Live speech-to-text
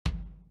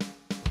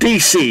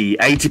DC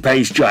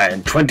 80-page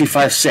giant,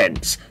 25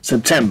 cents,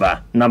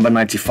 September, number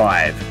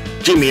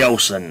 95. Jimmy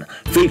Olsen,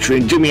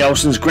 featuring Jimmy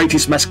Olsen's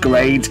Greatest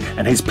Masquerade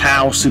and his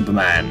pal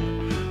Superman.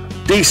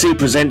 DC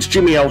presents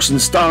Jimmy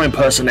Olsen's star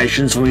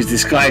impersonations from his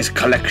disguised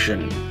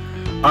collection.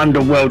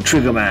 Underworld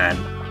Triggerman,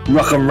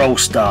 Rock and Roll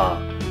Star,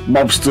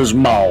 Mobster's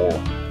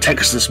Mole,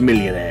 Texas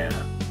Millionaire.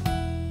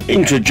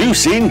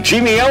 Introducing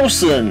Jimmy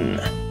Olsen!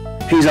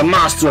 He's a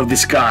master of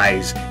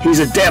disguise, he's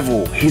a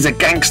devil, he's a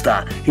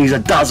gangster, he's a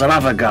dozen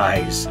other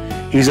guys.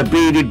 He's a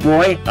bearded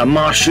boy, a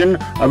Martian,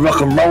 a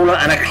rock and roller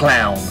and a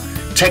clown.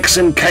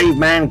 Texan,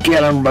 caveman,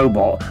 girl and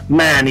robot,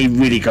 man he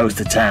really goes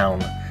to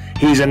town.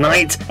 He's a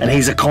knight and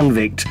he's a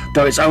convict,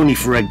 though it's only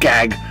for a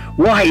gag.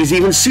 Why, he's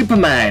even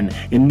Superman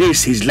in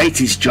this his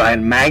latest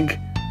giant mag.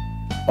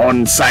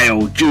 On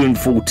sale June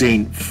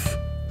 14th.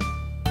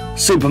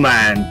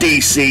 Superman,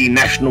 DC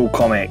National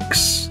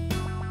Comics.